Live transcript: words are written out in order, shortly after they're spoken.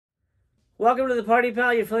Welcome to the party,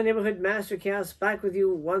 pal. Your friendly neighborhood Master Chaos, back with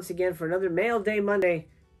you once again for another Mail Day Monday.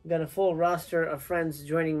 We've got a full roster of friends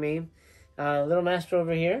joining me. Little Master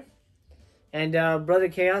over here, and Brother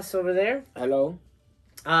Chaos over there. Hello.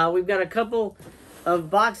 We've got a couple of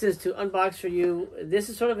boxes to unbox for you. This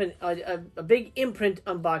is sort of a big imprint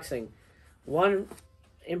unboxing. One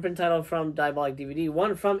imprint title from Diabolic DVD,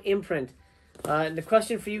 one from Imprint. And the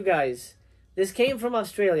question for you guys: this came from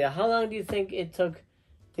Australia. How long do you think it took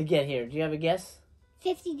to get here? Do you have a guess?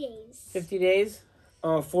 50 days. 50 days?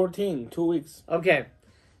 14, 2 weeks. Okay,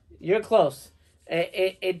 you're close.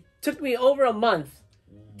 It took me over a month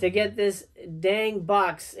to get this dang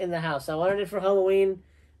box in the house. I wanted it for Halloween,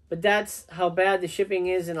 but that's how bad the shipping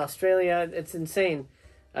is in Australia. It's insane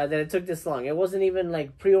that it took this long. It wasn't even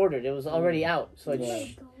like pre-ordered. It was already out. So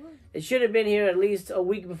it should have been here at least a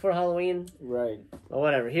week before Halloween. Right. But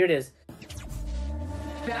whatever. Here it is.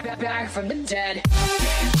 Back from the dead.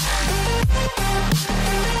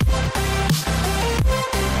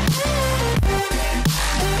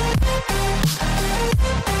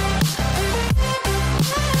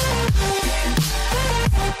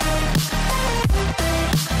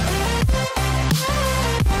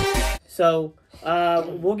 So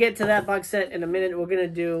we'll get to that box set in a minute. We're gonna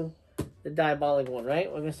do the Diabolic one,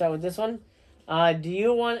 right? We're gonna start with this one. Do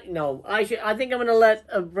you want? No, I think I'm gonna let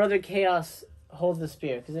Brother Chaos hold the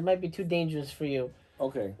spear because it might be too dangerous for you.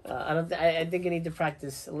 Okay. I think I need to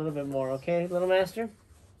practice a little bit more. Okay, Little Master.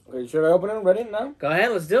 Okay. Should I open it? Ready now? Go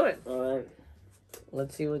ahead. Let's do it. All right.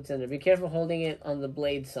 Let's see what's in there. Be careful holding it on the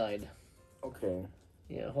blade side. Okay.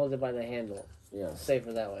 Yeah, hold it by the handle. Yeah.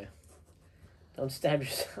 Safer that way. Don't stab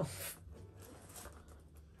yourself.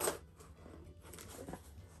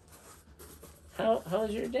 How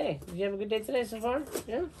was your day? Did you have a good day today so far?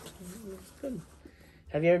 Yeah? That's good.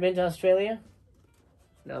 Have you ever been to Australia?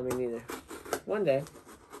 No, me neither. One day.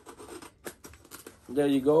 There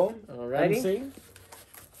you go. Alrighty. MC.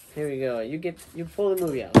 Here we go. You pull the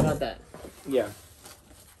movie out. How about that? Yeah.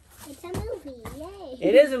 It's a movie, yay.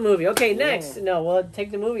 It is a movie. Okay, next. No, we'll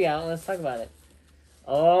take the movie out and let's talk about it.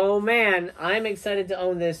 Oh man, I'm excited to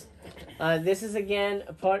own this. This is again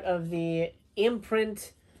a part of the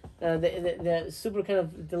Imprint, the super kind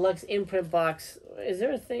of deluxe Imprint box. Is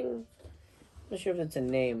there a thing? I'm not sure if it's a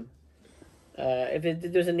name. If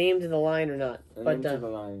there's a name to the line or not. Name to the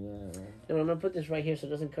line, yeah. No, I'm gonna put this right here so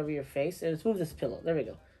it doesn't cover your face. And let's move this pillow. There we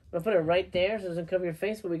go. I'm gonna put it right there so it doesn't cover your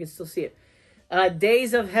face, but we can still see it.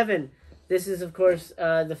 Days of Heaven. This is, of course,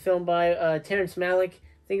 the film by Terrence Malick.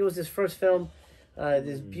 I think it was his first film.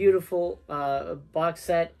 This beautiful box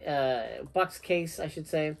set, box case, I should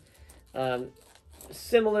say.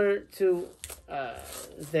 Similar to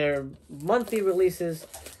their monthly releases.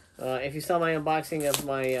 If you saw my unboxing of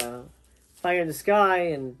my Fire in the Sky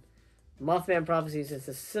and Mothman Prophecies, it's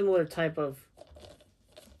a similar type of...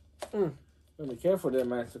 Be careful there,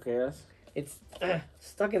 Master Chaos. It's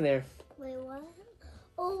stuck in there. Wait, what?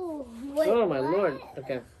 Oh, wait, oh my lord.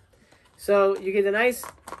 Okay. So you get a nice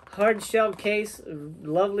hard shell case.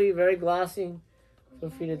 Lovely, very glossy. Feel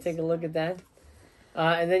free to take a look at that.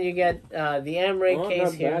 And then you get the Amray case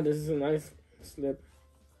not here. bad. This is a nice slip.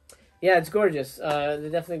 Yeah, it's gorgeous. They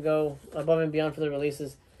definitely go above and beyond for the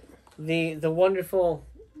releases. The wonderful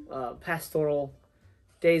pastoral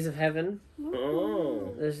Days of Heaven.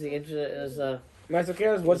 Oh. There's the Master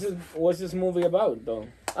Chaos, what's this movie about, though?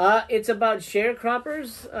 it's about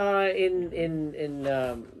sharecroppers in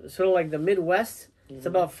sort of like the Midwest. It's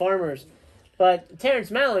about farmers. But Terrence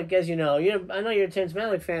Malick, as you know, I know you're a Terrence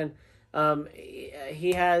Malick fan.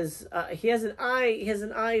 He has an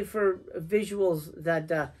eye for visuals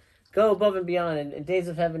that go above and beyond, and Days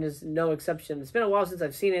of Heaven is no exception. It's been a while since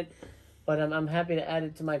I've seen it, but I'm happy to add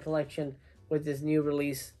it to my collection with this new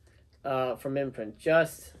release from Imprint.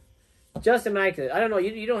 Just immaculate. I don't know.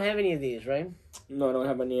 You don't have any of these, right? No, I don't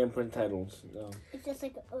have any Imprint titles. No. It's just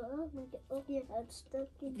like, yeah, it's stuck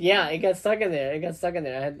in Yeah, it got stuck in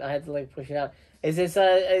there. I had to like push it out. Is this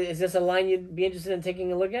a line you'd be interested in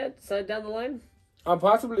taking a look at down the line?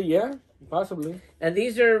 Possibly, yeah. Possibly. And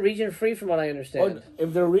these are region free, from what I understand. Oh,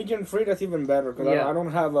 if they're region free, that's even better because Yeah. I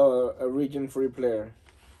don't have a region free player.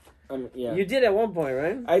 Yeah. You did at one point,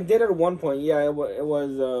 right? I did at one point. Yeah, it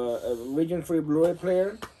was a region free Blu-ray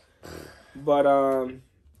player, but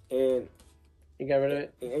it. You got rid of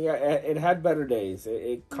it? It had better days.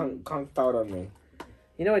 It conked out on me.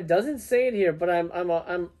 You know, it doesn't say it here, but I'm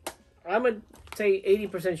gonna say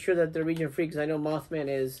 80% sure that they're region free because I know Mothman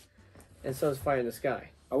is, and so is Fire in the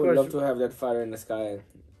Sky. I would love to have that Fire in the Sky.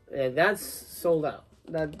 Yeah, that's sold out.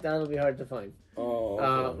 That'll be hard to find. Oh.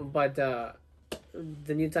 Okay. But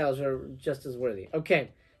the new titles are just as worthy. Okay,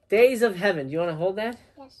 Days of Heaven. Do you want to hold that?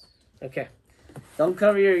 Yes. Okay. Don't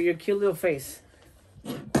cover your cute little face.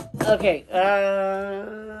 Okay.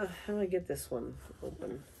 How do I get this one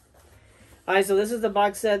open? All right, so this is the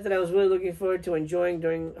box set that I was really looking forward to enjoying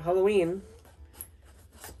during Halloween.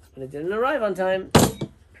 But it didn't arrive on time.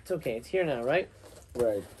 It's okay. It's here now, right?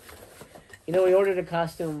 Right. You know, we ordered a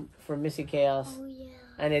costume for Missy Chaos. Oh yeah.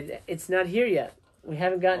 And it's not here yet. We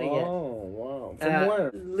haven't gotten it yet. Oh, wow. From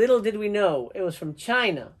where? Little did we know, it was from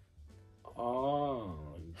China. Oh.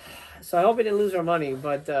 So I hope we didn't lose our money,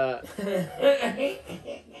 but... Sorry,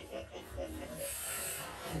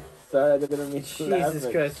 I didn't mean to Jesus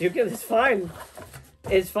laugh. Christ. It's fine.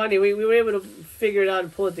 It's funny. We were able to figure it out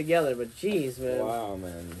and pull it together, but jeez, man. Wow,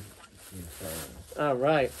 man. I'm sorry. All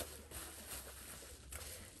right.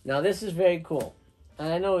 Now, this is very cool.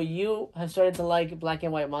 And I know you have started to like black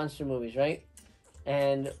and white monster movies, right?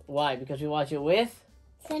 And why? Because we watch it with...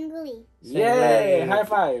 Sanguli. Yay! High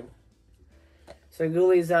five.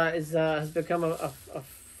 Sanguli's has become a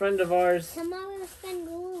friend of ours. Tomorrow is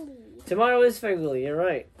Sanguli. Tomorrow is Fenguli, you're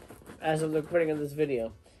right. As of the recording of this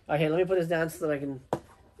video. Okay, let me put this down so that I can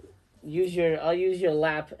I'll use your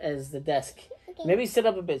lap as the desk. Okay. Maybe sit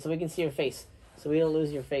up a bit so we can see your face. So we don't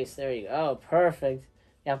lose your face. There you go. Oh, perfect.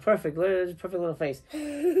 Yeah, perfect. Perfect little face.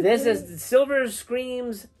 This is Silver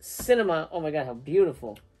Screams Cinema. Oh my god, how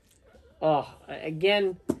beautiful. Oh,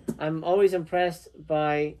 again, I'm always impressed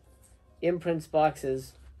by IMPRINT's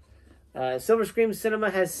boxes. Silver Screams Cinema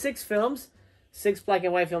has 6 films. 6 black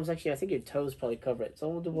and white films. Actually, I think your toes probably cover it. So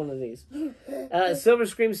we'll do one of these. Silver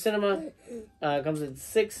Scream Cinema comes with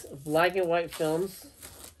 6 black and white films.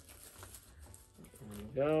 There you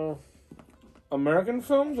go. American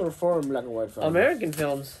films or foreign black and white films? American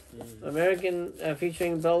films. American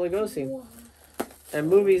featuring Bela Lugosi. And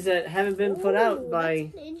movies that haven't been put out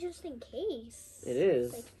by... That's an interesting case. It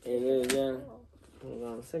is. It is, yeah. Hold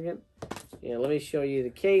on a second. Yeah, let me show you the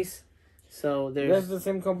case. So That's there's... the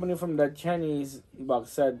same company from that Chinese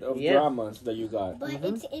box set of dramas that you got. But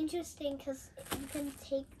it's interesting because you can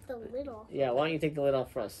take the lid off. Yeah, why don't you take the lid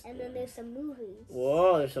off for us? And then there's some movies.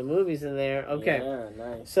 Whoa, there's some movies in there. Okay. Yeah,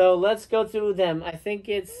 nice. So let's go through them. I think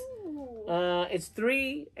it's Ooh. it's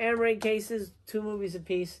 3 Amaray cases, 2 movies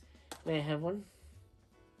apiece. May I have one?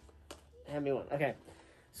 Hand me one. Okay.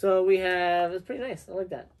 So we have... It's pretty nice. I like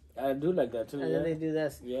that. I do like that too. And then they do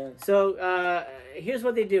this. Yeah. So here's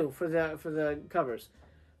what they do for the covers.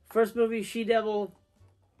 First movie, She Devil.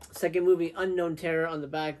 Second movie, Unknown Terror on the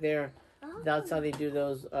back there. Oh. That's how they do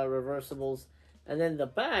those reversibles. And then the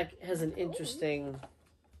back has an interesting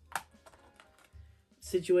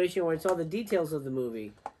situation where it's all the details of the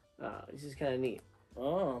movie. This is kind of neat.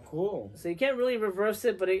 Oh, cool. So you can't really reverse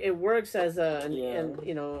it, but it works as an Yeah.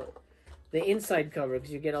 you know, the inside cover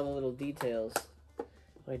because you get all the little details.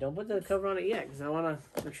 Wait, don't put the cover on it yet because I want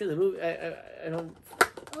to make sure the movie I don't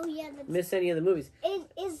Oh yeah, that's, miss any of the movies.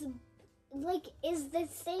 is the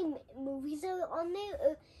same movies are on there?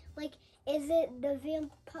 Or, like, is it the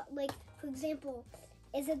vampire? Like, for example,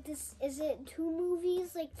 is it 2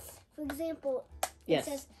 movies? Like, for example, Yes.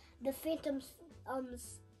 it says the Phantom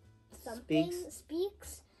something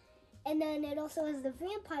speaks, and then it also has the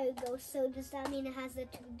vampire ghost. So does that mean it has the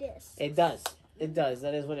 2 discs? It does. It does.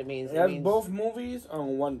 That is what it means. It has means, both movies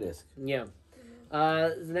on one disc. Yeah.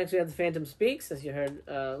 Next we have The Phantom Speaks, as you heard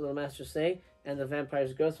Little Master say, and The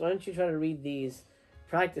Vampire's Ghost. Why don't you try to read these,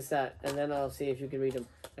 practice that, and then I'll see if you can read them.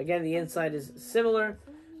 Again, the inside is similar.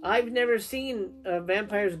 I've never seen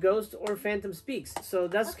Vampire's Ghost or Phantom Speaks, so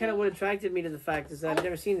that's kind of what attracted me to the fact is that I've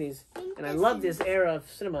never seen these, and I love this era of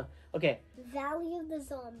cinema. Okay. Valley of the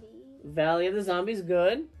Zombies. Valley of the Zombies,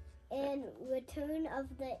 good. And Return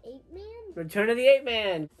of the Ape Man? Return of the Ape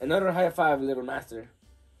Man. Another high five, Little Master.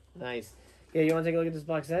 Nice. Yeah, you want to take a look at this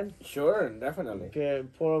box then? Sure, definitely. Okay,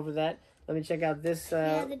 pour over that. Let me check out this.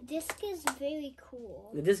 Yeah, the disc is very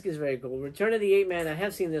cool. The disc is very cool. Return of the Ape Man, I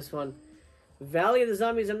have seen this one. Valley of the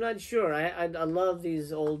Zombies, I'm not sure. I love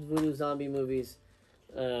these old voodoo zombie movies.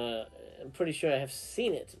 I'm pretty sure I have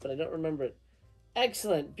seen it, but I don't remember it.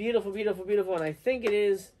 Excellent. Beautiful, beautiful, beautiful. And I think it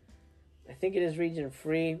is region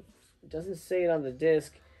free. It doesn't say it on the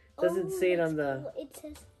disc. It doesn't say it on the cool. It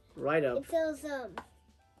says write-up. It says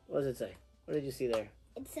What does it say? What did you see there?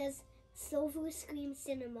 It says Silver Scream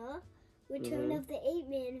Cinema, Return of the Ape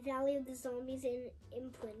Man, Valley of the Zombies, and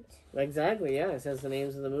Imprint. Exactly, yeah. It says the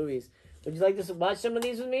names of the movies. Would you like to watch some of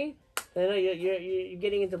these with me? I know you're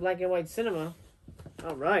getting into black and white cinema.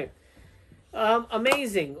 All right.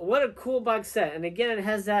 Amazing. What a cool box set. And again, it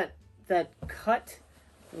has that cut,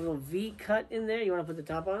 a little V cut in there. You want to put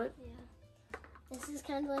the top on it? Yeah. This is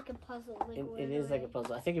kind of like a puzzle. Like It is like a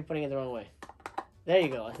puzzle. I think you're putting it the wrong way. There you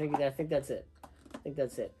go. I think that's it. I think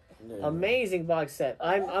that's it. Yeah. Amazing box set.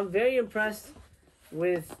 I'm very impressed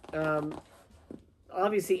with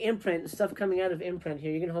obviously Imprint stuff coming out of Imprint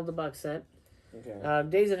here. You can hold the box set. Okay.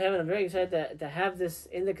 Days of Heaven. I'm very excited to have this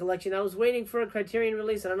in the collection. I was waiting for a Criterion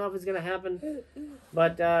release. I don't know if it's gonna happen,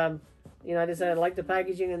 but you know, I decided I like the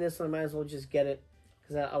packaging, and this one I might as well just get it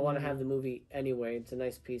because I want to have the movie anyway. It's a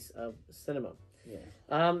nice piece of cinema.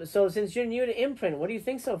 Yeah. So since you're new to Imprint, what do you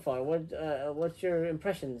think so far? What's your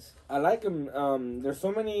impressions? I like them. There's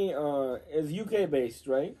so many. It's UK based,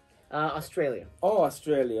 right? Australia. Oh,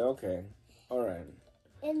 Australia. Okay. All right.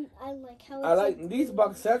 And I like how I like these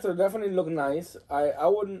box sets. Are definitely look nice. I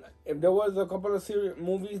wouldn't if there was a couple of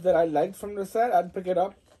movies that I liked from the set. I'd pick it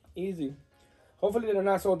up easy. Hopefully they're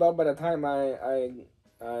not sold out by the time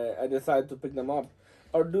I decide to pick them up.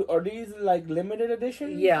 Are these like limited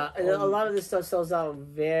edition? Yeah, a lot of this stuff sells out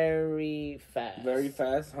very fast. Very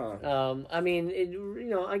fast, huh? I mean,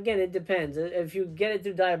 again, it depends. If you get it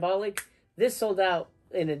through Diabolic, this sold out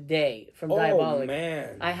in a day from Diabolic. Oh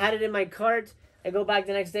man! I had it in my cart. I go back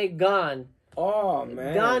the next day, gone. Oh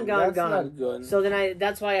man! Gone. That's not good. So then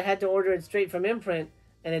that's why I had to order it straight from Imprint,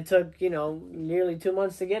 and it took nearly 2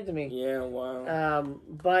 months to get to me. Yeah, wow.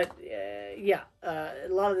 But a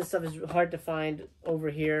lot of this stuff is hard to find over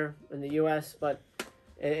here in the U.S., but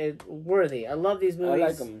it's worthy. I love these movies.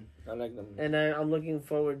 I like them. And I'm looking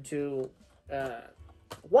forward to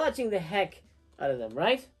watching the heck out of them.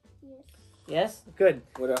 Right? Yes. Yes. Good.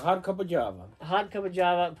 With a hot cup of Java. A hot cup of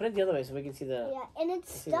Java. Put it the other way so we can see the. Yeah, and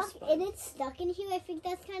it's stuck. And it's stuck in here. I think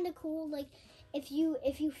that's kind of cool. Like, if you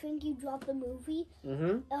think you dropped the movie,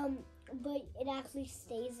 but it actually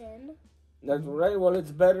stays in. That's right. Well, it's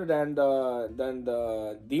better than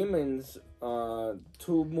the Demons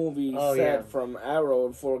 2 movie set from Arrow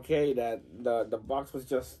 4K. That the box was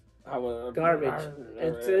just garbage.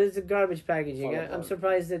 It's a garbage packaging. I'm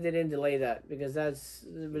surprised that they didn't delay that because that's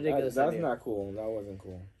ridiculous. That's not cool. That wasn't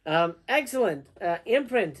cool. Excellent.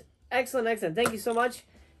 Imprint. Excellent. Thank you so much.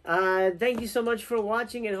 Thank you so much for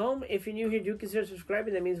watching at home. If you're new here, do consider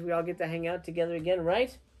subscribing. That means we all get to hang out together again,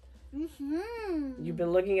 right? Mm-hmm. You've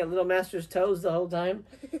been looking at Little Master's toes the whole time.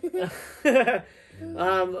 But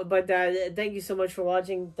thank you so much for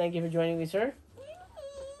watching. Thank you for joining me, sir.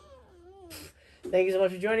 Thank you so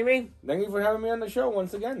much for joining me. Thank you for having me on the show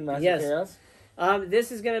once again, Master Yes. Chaos. This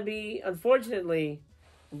is going to be, unfortunately,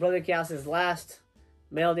 Brother Chaos's last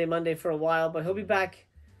Mailday Monday for a while, but he'll be back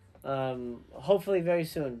hopefully very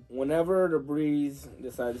soon. Whenever the breeze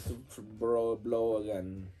decides to blow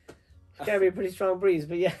again. It's got to be a pretty strong breeze,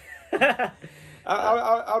 but yeah.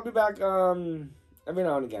 I'll be back every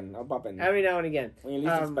now and again. I'll pop in. Every now and again. When you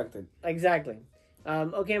least expect it. Exactly.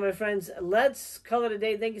 Okay, my friends, let's call it a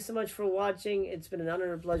day. Thank you so much for watching. It's been an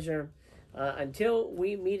honor and a pleasure. Until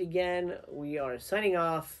we meet again, we are signing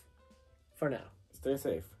off for now. Stay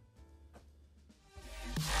safe.